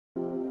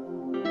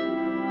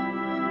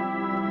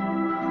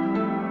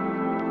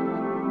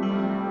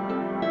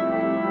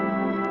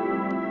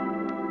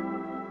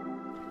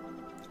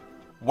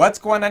What's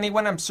going on,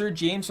 everyone? I'm Sir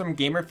James from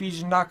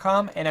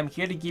Gamerfuzion.com, and I'm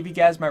here to give you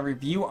guys my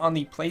review on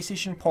the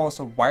PlayStation Pulse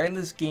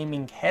wireless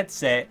gaming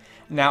headset.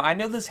 Now, I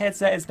know this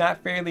headset is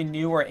not fairly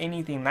new or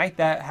anything like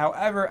that.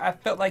 However, I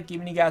felt like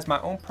giving you guys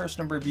my own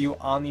personal review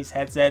on these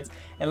headsets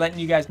and letting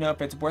you guys know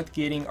if it's worth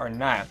getting or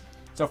not.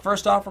 So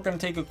first off, we're going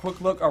to take a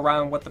quick look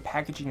around what the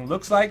packaging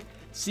looks like,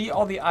 see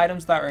all the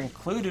items that are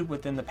included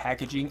within the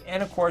packaging,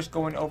 and of course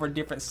going over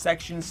different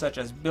sections such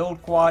as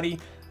build quality,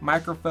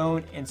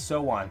 microphone, and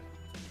so on.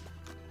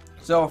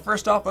 So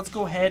first off, let's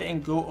go ahead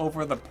and go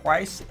over the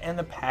price and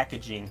the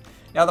packaging.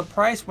 Now the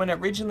price when it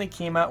originally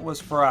came out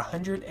was for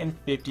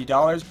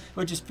 $150,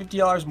 which is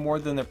 $50 more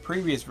than the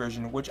previous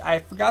version, which I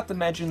forgot to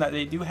mention that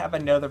they do have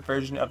another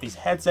version of these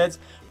headsets,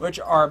 which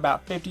are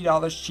about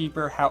 $50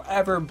 cheaper.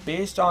 However,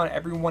 based on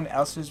everyone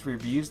else's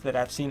reviews that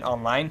I've seen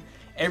online,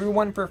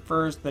 everyone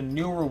prefers the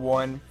newer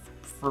one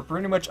for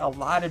pretty much a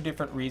lot of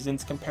different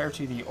reasons compared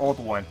to the old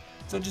one.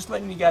 So just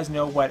letting you guys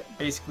know what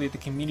basically the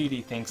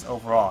community thinks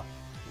overall.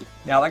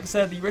 Now, like I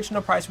said, the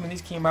original price when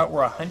these came out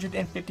were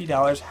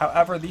 $150.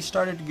 However, these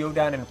started to go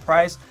down in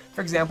price. For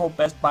example,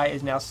 Best Buy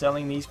is now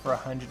selling these for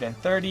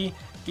 $130.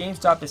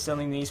 GameStop is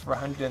selling these for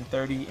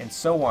 $130, and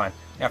so on.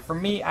 Now, for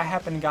me, I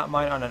happen to got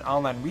mine on an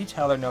online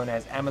retailer known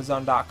as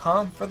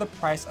Amazon.com for the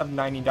price of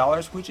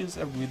 $90, which is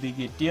a really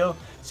good deal.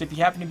 So if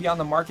you happen to be on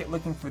the market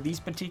looking for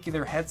these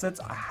particular headsets,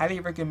 I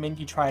highly recommend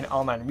you try an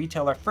online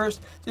retailer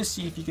first to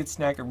see if you could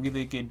snag a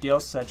really good deal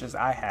such as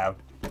I have.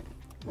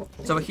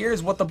 So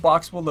here's what the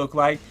box will look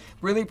like.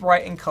 Really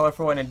bright and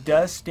colorful, and it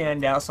does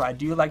stand out, so I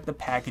do like the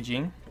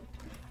packaging.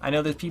 I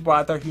know there's people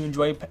out there who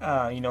enjoy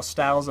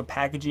styles of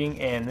packaging,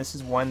 and this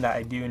is one that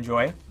I do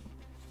enjoy.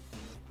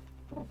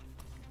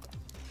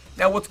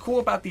 Now what's cool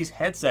about these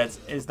headsets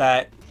is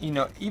that,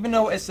 even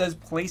though it says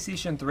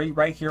PlayStation 3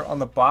 right here on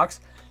the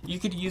box, you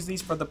could use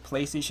these for the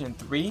PlayStation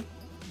 3,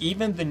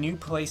 even the new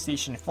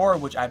PlayStation 4,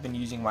 which I've been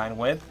using mine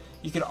with.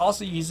 You can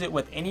also use it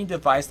with any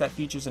device that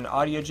features an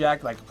audio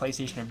jack, like a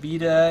PlayStation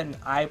Vita, an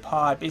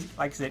iPod, basically,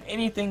 like I said,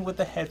 anything with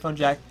a headphone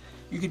jack,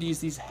 you could use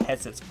these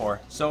headsets for.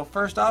 So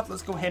first off,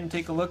 let's go ahead and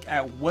take a look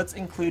at what's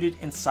included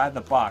inside the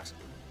box.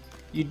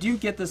 You do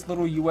get this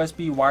little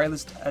USB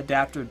wireless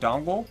adapter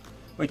dongle,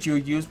 which you'll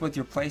use with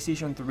your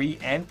PlayStation 3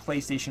 and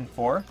PlayStation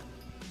 4.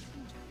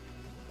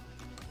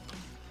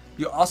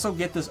 You'll also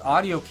get this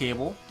audio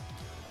cable.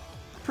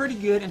 Pretty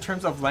good in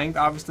terms of length.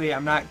 Obviously,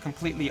 I'm not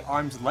completely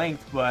arm's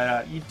length,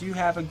 but you do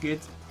have a good,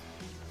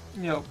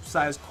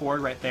 size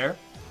cord right there,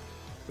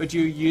 which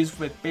you use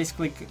with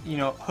basically,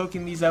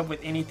 hooking these up with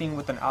anything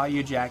with an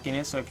audio jack in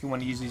it. So if you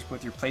want to use these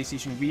with your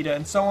PlayStation Vita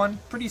and so on,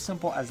 pretty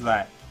simple as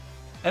that.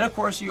 And of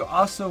course, you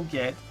also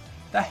get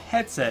the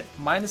headset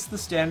minus the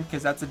stand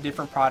because that's a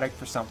different product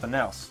for something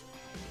else.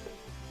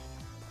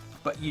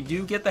 But you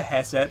do get the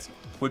headsets,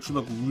 which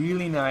look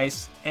really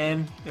nice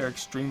and they're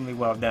extremely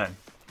well done.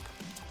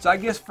 So I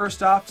guess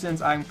first off,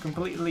 since I'm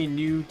completely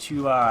new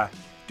to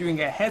doing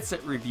a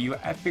headset review,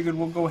 I figured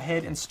we'll go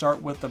ahead and start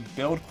with the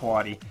build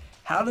quality.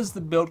 How does the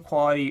build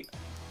quality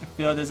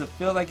feel? Does it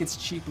feel like it's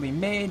cheaply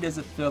made? Does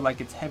it feel like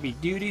it's heavy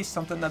duty?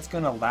 Something that's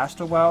going to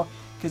last a while?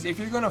 Because if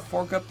you're going to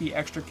fork up the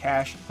extra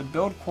cash, the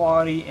build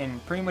quality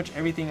and pretty much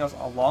everything else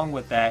along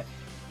with that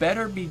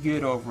better be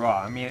good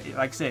overall. I mean,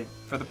 like I said,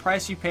 for the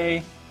price you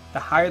pay, the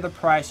higher the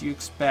price you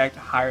expect,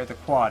 higher the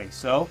quality.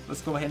 So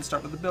let's go ahead and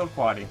start with the build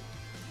quality.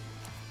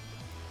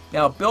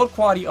 Now, build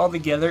quality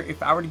altogether,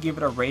 if I were to give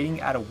it a rating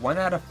out of 1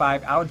 out of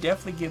 5, I would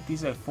definitely give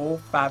these a full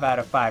 5 out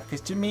of 5. Because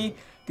to me,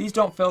 these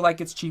don't feel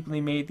like it's cheaply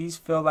made. These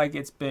feel like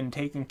it's been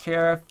taken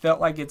care of. Felt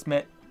like it's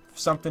meant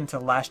something to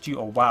last you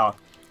a while.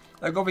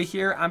 Like over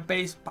here, I'm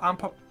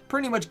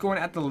pretty much going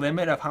at the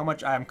limit of how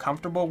much I'm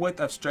comfortable with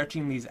of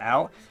stretching these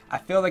out. I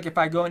feel like if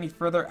I go any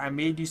further, I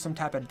may do some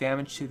type of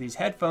damage to these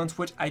headphones,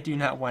 which I do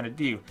not want to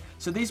do.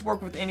 So these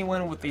work with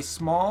anyone with a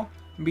small,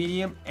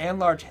 medium, and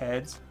large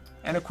heads.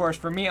 And of course,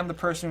 for me, I'm the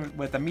person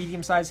with a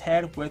medium-sized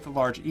head with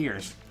large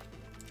ears,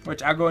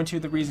 which I'll go into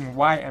the reason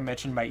why I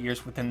mentioned my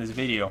ears within this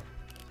video.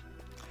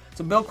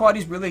 So build quality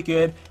is really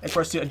good. Of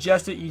course, to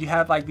adjust it, you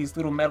have like these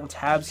little metal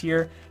tabs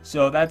here.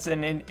 So that's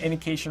an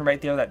indication right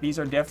there that these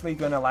are definitely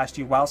going to last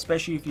you a while,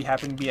 especially if you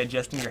happen to be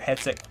adjusting your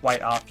headset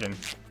quite often.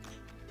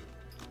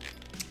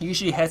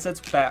 Usually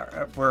headsets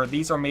where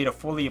these are made of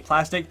fully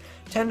plastic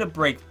tend to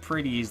break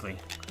pretty easily.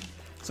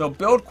 So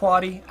build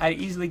quality,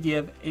 I'd easily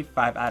give a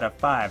 5 out of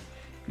 5.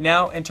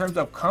 Now, in terms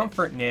of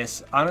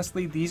comfortness,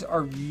 honestly, these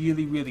are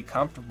really, really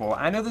comfortable.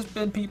 I know there's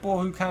been people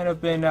who kind of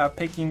been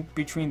picking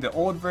between the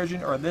old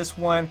version or this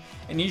one,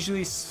 and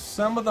usually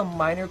some of the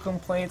minor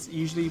complaints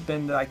usually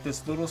been like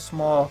this little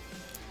small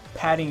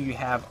padding you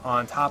have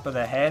on top of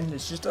the head.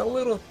 It's just a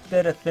little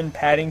bit of thin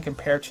padding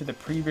compared to the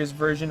previous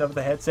version of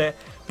the headset,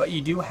 but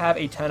you do have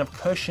a ton of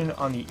cushion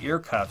on the ear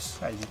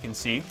cuffs, as you can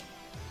see.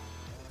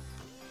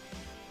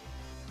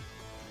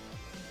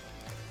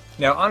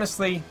 Now,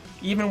 honestly,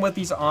 even with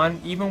these on,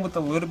 even with a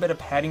little bit of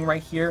padding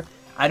right here,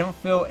 I don't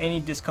feel any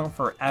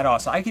discomfort at all.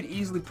 So I could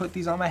easily put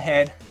these on my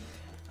head.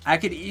 I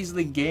could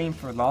easily game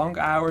for long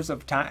hours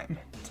of time.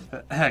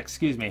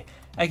 Excuse me.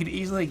 I could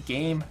easily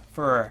game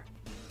for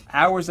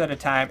hours at a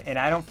time, and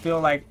I don't feel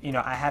like, you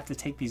know, I have to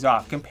take these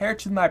off. Compared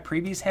to my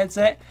previous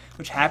headset,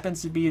 which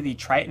happens to be the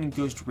Triton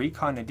Ghost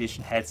Recon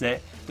Edition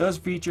headset, those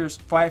features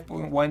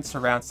 5.1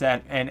 surround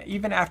sound, and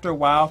even after a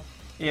while,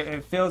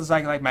 it feels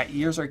like my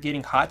ears are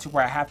getting hot to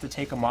where I have to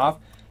take them off.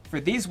 For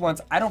these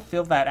ones, I don't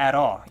feel that at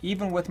all.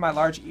 Even with my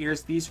large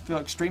ears, these feel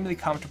extremely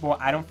comfortable.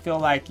 I don't feel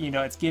like, you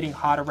know, it's getting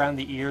hot around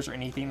the ears or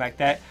anything like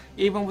that.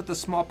 Even with the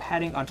small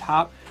padding on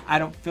top, I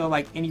don't feel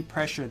like any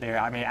pressure there.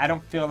 I mean, I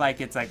don't feel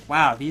like it's like,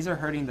 wow, these are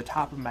hurting the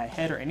top of my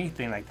head or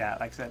anything like that.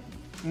 Like I said,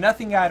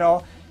 nothing at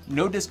all.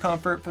 No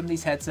discomfort from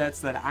these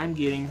headsets that I'm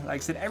getting. Like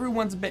I said,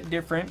 everyone's a bit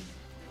different.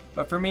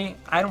 But for me,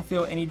 I don't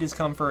feel any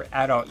discomfort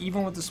at all.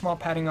 Even with the small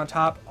padding on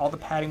top, all the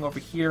padding over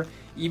here,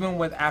 even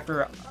with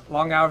after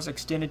long hours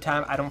extended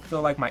time, I don't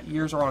feel like my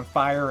ears are on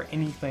fire or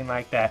anything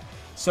like that.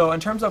 So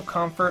in terms of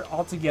comfort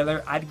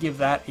altogether, I'd give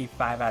that a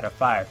 5 out of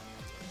 5.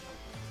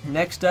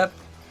 Next up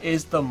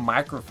is the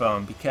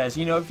microphone, because,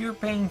 you know, if you're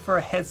paying for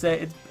a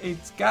headset,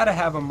 it's got to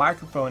have a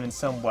microphone in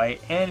some way,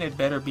 and it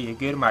better be a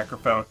good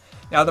microphone.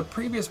 Now, the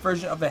previous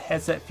version of the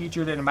headset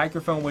featured a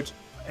microphone which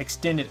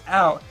extended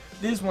out.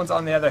 These ones,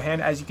 on the other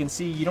hand, as you can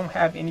see, you don't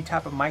have any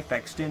type of mic that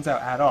extends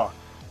out at all.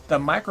 The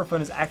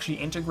microphone is actually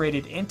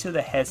integrated into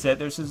the headset.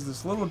 There's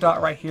this little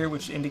dot right here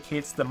which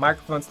indicates the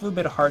microphone. It's a little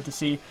bit hard to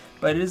see,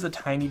 but it is a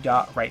tiny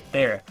dot right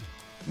there.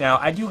 Now,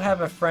 I do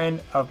have a friend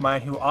of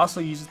mine who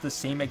also uses the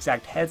same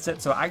exact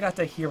headset, so I got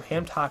to hear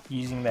him talk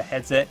using the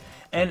headset,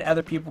 and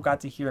other people got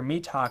to hear me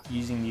talk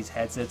using these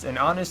headsets. And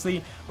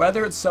honestly,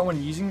 whether it's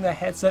someone using the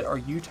headset or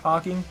you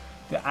talking,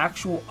 the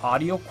actual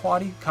audio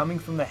quality coming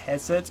from the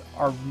headsets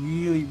are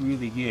really,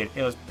 really good.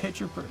 It was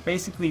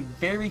basically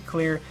very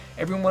clear.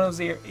 Everyone was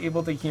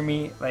able to hear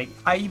me. Like,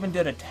 I even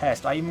did a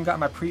test. I even got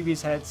my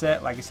previous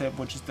headset, like I said,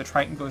 which is the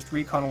Triton Ghost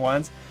Recon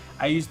ones.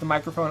 I used the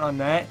microphone on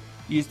that,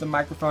 used the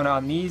microphone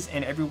on these,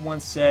 and everyone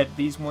said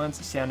these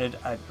ones sounded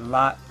a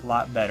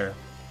lot better.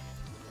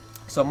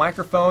 So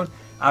microphone,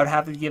 I would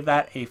have to give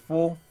that a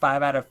full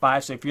 5 out of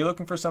 5. So if you're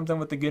looking for something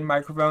with a good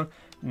microphone,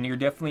 then you're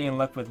definitely in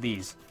luck with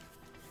these.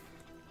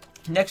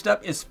 Next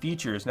up is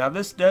features. Now,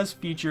 this does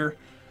feature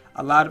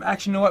a lot of,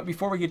 actually, you know what,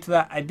 before we get to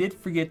that, I did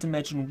forget to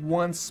mention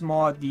one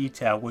small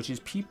detail, which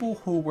is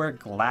people who wear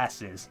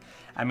glasses.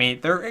 I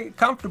mean, they're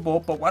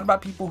comfortable, but what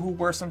about people who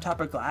wear some type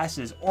of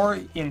glasses? Or,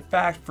 in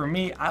fact, for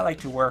me, I like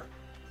to wear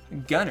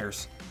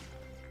gunners.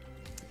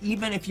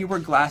 Even if you wear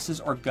glasses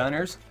or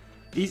gunners,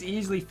 these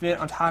easily fit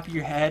on top of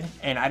your head,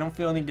 and I don't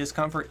feel any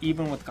discomfort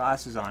even with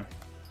glasses on.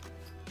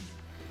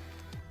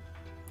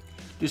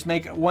 Just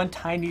make one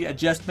tiny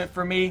adjustment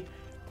for me,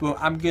 boom,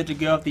 I'm good to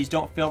go. If these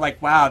don't feel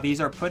like, wow, these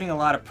are putting a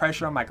lot of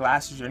pressure on my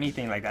glasses or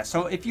anything like that.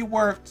 So if you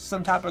wear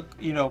some type of,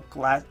 you know,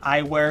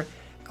 eyewear,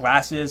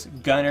 glasses,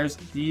 gunners,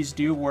 these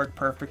do work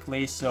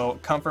perfectly. So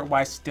comfort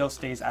wise, still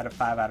stays at a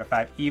 5 out of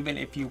 5, even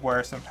if you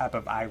wear some type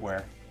of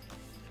eyewear.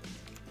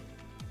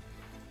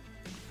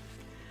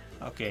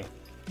 Okay,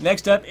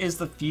 next up is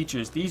the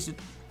features. These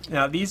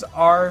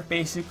are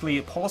basically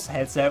a pulse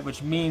headset,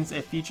 which means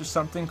it features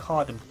something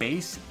called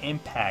bass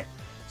impact.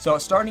 So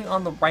starting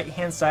on the right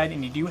hand side,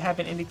 and you do have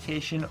an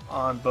indication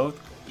on both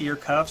ear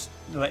cuffs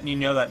letting you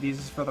know that this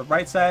is for the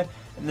right side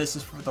and this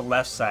is for the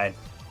left side.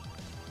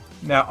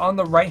 Now on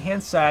the right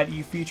hand side,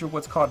 you feature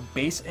what's called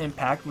bass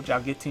impact, which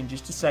I'll get to in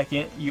just a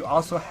second. You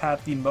also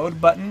have the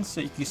mode button, so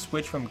you can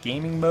switch from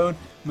gaming mode,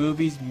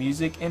 movies,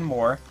 music, and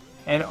more.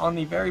 And on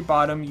the very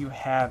bottom, you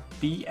have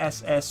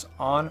BSS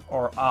on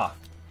or off.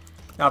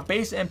 Now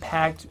bass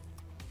impact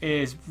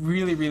is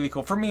really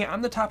cool. For me,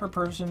 I'm the type of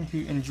person who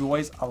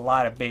enjoys a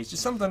lot of bass.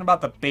 Just something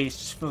about the bass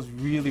just feels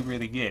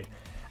really good.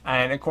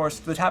 And of course,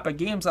 the type of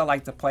games I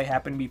like to play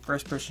happen to be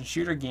first-person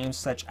shooter games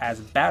such as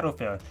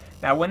Battlefield.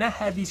 Now, when I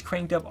had these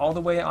cranked up all the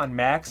way on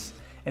max,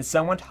 and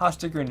someone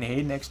tossed a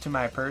grenade next to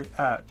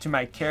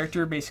my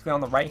character, basically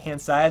on the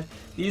right-hand side,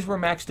 these were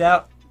maxed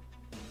out.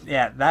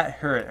 Yeah, that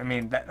hurt. I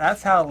mean,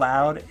 that's how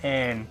loud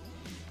and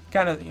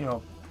kind of, you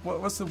know,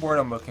 what's the word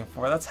I'm looking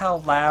for? That's how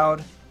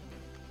loud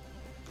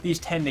these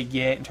tend to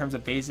get in terms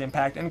of bass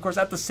impact. And of course,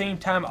 at the same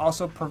time,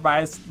 also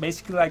provides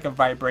basically like a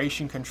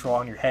vibration control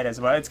on your head as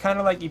well. It's kind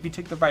of like if you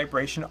took the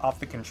vibration off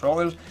the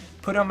controllers,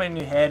 put them in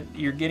your head,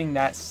 you're getting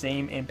that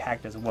same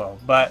impact as well.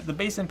 But the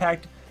bass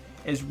impact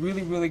is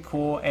really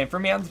cool. And for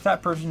me, I'm the type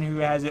of person who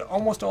has it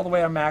almost all the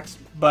way on max,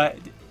 but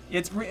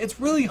it's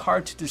really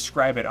hard to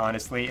describe it,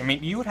 honestly. I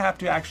mean, you would have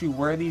to actually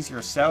wear these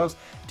yourselves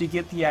to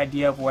get the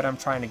idea of what I'm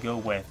trying to go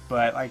with.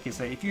 But like I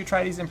said, if you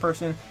try these in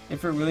person,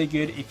 if they're really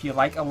good, if you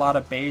like a lot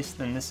of bass,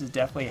 then this is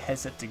definitely a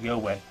headset to go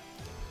with.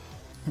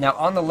 Now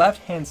on the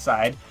left hand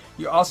side,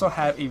 you also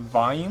have a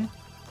volume,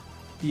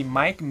 the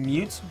mic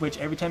mutes, which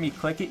every time you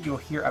click it, you'll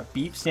hear a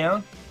beep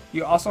sound.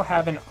 You also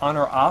have an on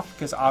or off,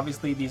 because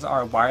obviously these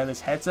are a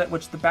wireless headset,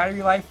 which the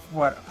battery life,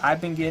 what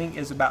I've been getting,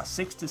 is about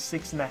 6 to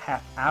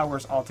 6.5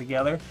 hours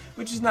altogether,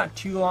 which is not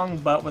too long,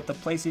 but with the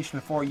PlayStation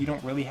 4, you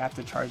don't really have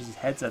to charge these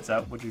headsets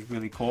up, which is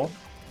really cool.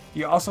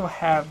 You also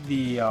have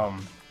the,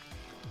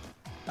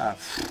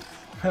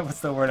 what's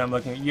the word I'm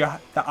looking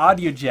at? The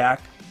audio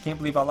jack, can't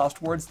believe I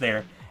lost words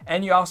there,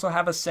 And you also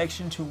have a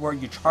section to where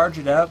you charge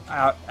it up.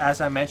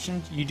 As I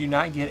mentioned, you do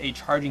not get a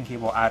charging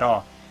cable at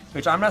all,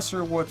 which I'm not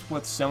sure what's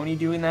with Sony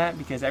doing that,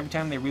 because every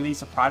time they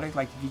release a product,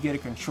 like if you get a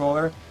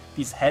controller,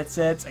 these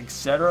headsets,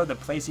 etc., the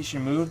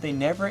PlayStation Move, they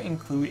never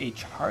include a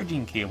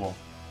charging cable.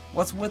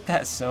 What's with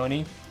that,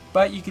 Sony?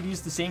 But you could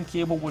use the same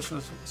cable which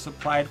was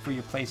supplied for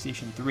your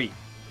PlayStation 3.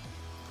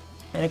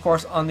 And of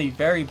course, on the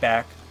very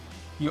back,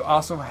 you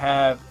also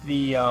have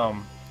the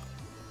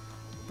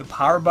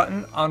power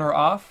button on or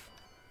off.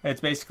 It's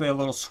basically a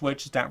little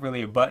switch, it's not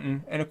really a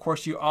button. And of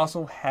course, you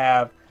also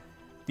have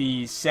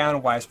the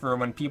sound wise for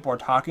when people are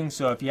talking.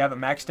 So if you have it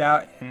maxed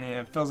out and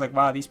it feels like,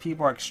 wow, these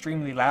people are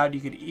extremely loud, you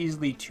could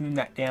easily tune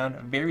that down.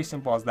 Very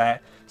simple as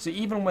that. So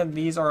even when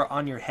these are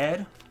on your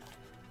head,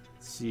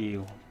 let's see,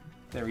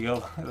 there we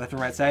go, left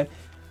and right side.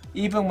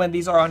 Even when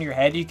these are on your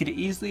head, you could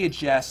easily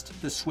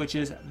adjust the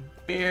switches.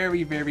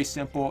 Very, very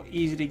simple,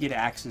 easy to get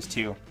access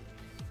to.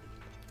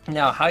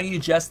 Now, how do you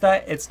adjust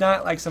that? It's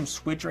not like some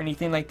switch or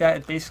anything like that.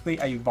 It's basically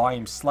a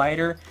volume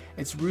slider.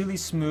 It's really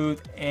smooth,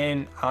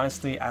 and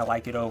honestly, I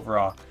like it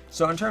overall.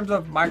 So in terms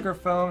of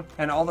microphone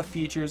and all the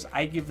features,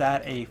 I give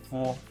that a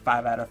full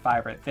 5 out of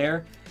 5 right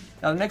there.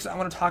 Now, the next I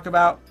want to talk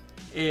about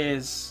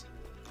is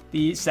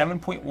the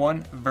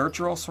 7.1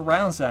 virtual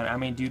surround sound. I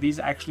mean, do these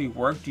actually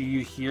work? Do you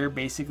hear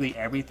basically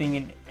everything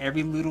in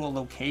every little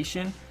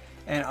location?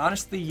 And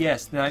honestly,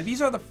 yes. Now,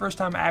 these are the first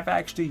time I've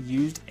actually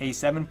used a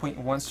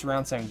 7.1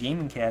 surround sound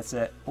gaming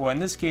headset. Well, in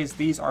this case,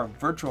 these are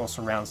virtual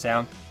surround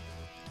sound.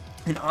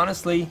 And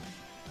honestly,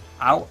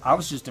 I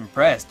was just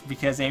impressed,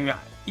 because I mean,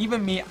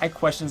 even me, I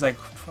questions like,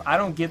 I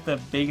don't get the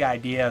big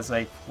ideas.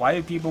 Like, why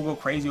do people go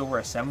crazy over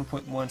a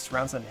 7.1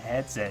 surround sound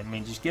headset? I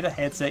mean, just get a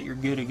headset, you're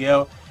good to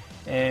go.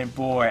 And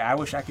boy, I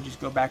wish I could just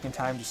go back in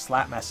time to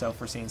slap myself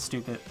for saying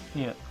stupid,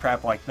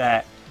 crap like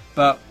that.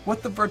 But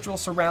with the virtual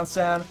surround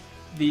sound,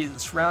 the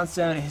surround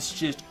sound is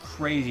just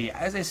crazy.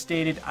 As I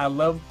stated, I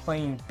love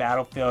playing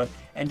Battlefield,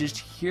 and just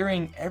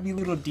hearing every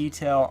little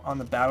detail on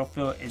the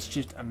battlefield is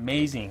just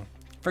amazing.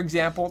 For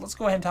example, let's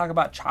go ahead and talk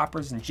about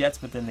choppers and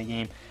jets within the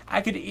game. I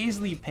could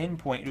easily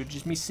pinpoint it,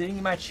 just me sitting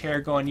in my chair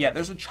going, yeah,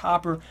 there's a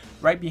chopper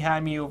right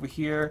behind me over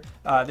here.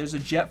 There's a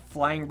jet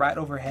flying right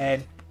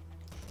overhead.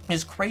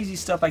 There's crazy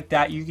stuff like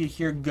that. You could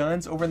hear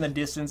guns over in the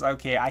distance.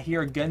 Okay, I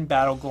hear a gun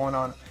battle going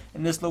on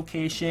in this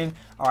location.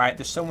 Alright,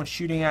 there's someone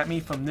shooting at me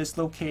from this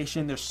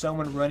location. There's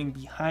someone running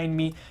behind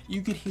me.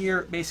 You could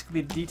hear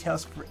basically the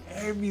details for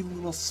every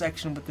little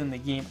section within the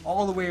game,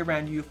 all the way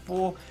around you,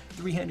 full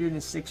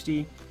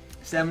 360.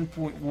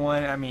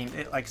 7.1, I mean,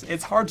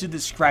 it's hard to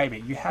describe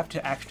it. You have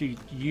to actually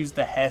use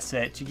the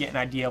headset to get an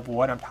idea of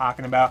what I'm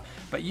talking about.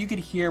 But you could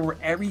hear where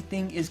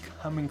everything is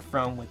coming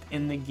from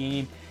within the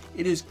game.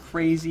 It is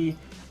crazy.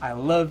 I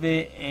love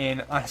it,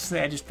 and honestly,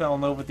 I just fell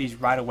in love with these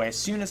right away. As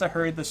soon as I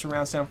heard the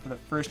surround sound for the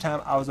first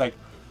time, I was like,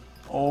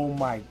 oh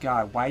my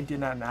god, why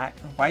did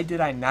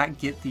I not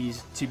get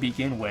these to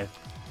begin with?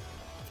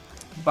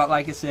 But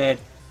like I said,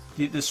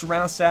 the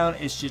surround sound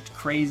is just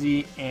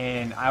crazy,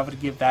 and I would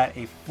give that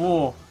a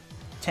full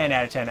 10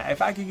 out of 10.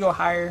 If I could go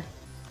higher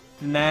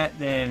than that,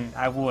 then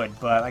I would.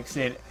 But like I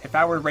said, if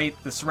I were to rate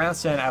the surround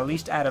sound at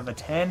least out of a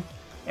 10,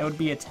 it would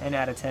be a 10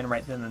 out of 10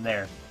 right then and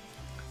there.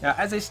 Now,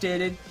 as I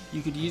stated,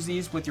 you could use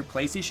these with your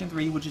PlayStation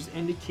 3, which is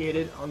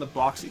indicated on the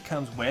box it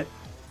comes with.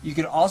 You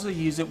could also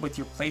use it with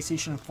your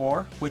PlayStation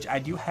 4, which I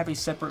do have a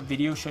separate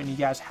video showing you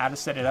guys how to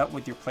set it up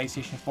with your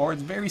PlayStation 4.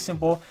 It's very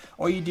simple.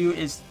 All you do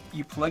is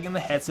you plug in the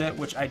headset,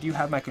 which I do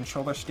have my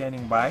controller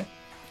standing by.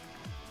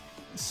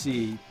 Let's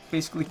see,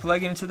 basically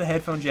plug it into the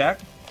headphone jack,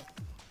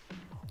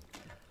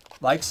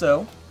 like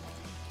so.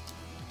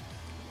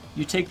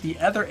 You take the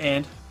other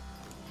end,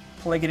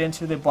 plug it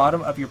into the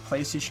bottom of your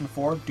PlayStation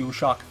 4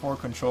 DualShock 4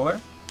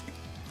 controller.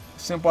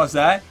 Simple as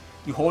that.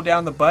 You hold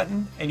down the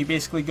button and you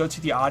basically go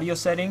to the audio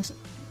settings,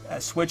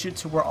 switch it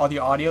to where all the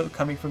audio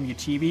coming from your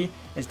TV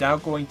is now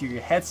going through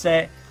your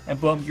headset,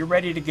 and boom, you're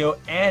ready to go.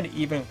 And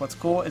even what's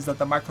cool is that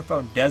the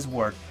microphone does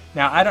work.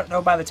 Now, I don't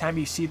know by the time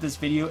you see this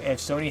video if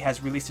Sony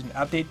has released an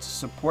update to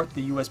support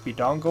the USB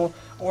dongle,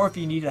 or if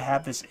you need to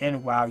have this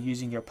in while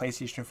using your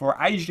PlayStation 4.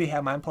 I usually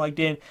have mine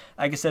plugged in.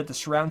 Like I said, the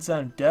surround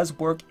sound does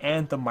work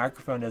and the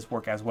microphone does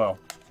work as well.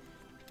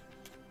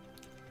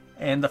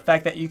 And the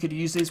fact that you could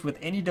use this with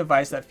any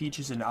device that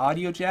features an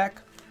audio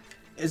jack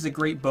is a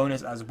great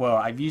bonus as well.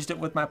 I've used it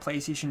with my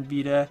PlayStation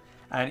Vita,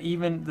 and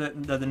even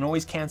the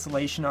noise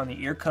cancellation on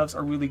the ear cuffs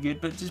are really good.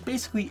 But just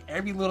basically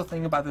every little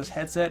thing about this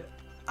headset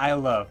I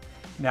love.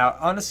 Now,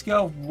 on a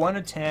scale of 1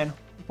 to 10,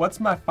 what's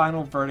my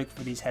final verdict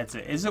for these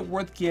headsets? Is it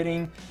worth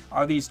getting?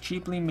 Are these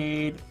cheaply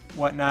made?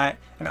 Whatnot?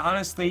 And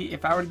honestly,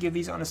 if I were to give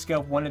these on a scale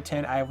of 1 to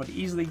 10, I would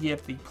easily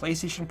give the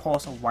PlayStation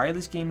Pulse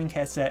wireless gaming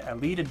headset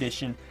Elite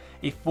Edition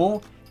a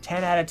full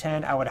 10 out of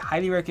 10. I would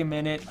highly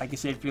recommend it. Like I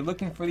said, if you're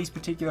looking for these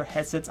particular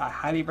headsets, I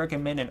highly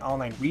recommend an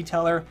online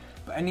retailer.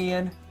 But in the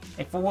end,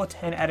 a full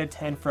 10 out of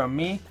 10 from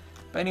me.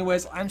 But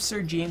anyways, I'm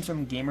Sir James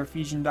from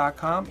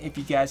Gamerfuzion.com. If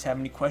you guys have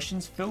any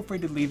questions, feel free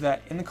to leave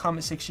that in the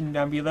comment section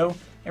down below.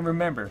 And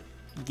remember,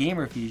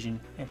 Gamerfuzion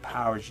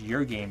empowers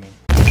your gaming.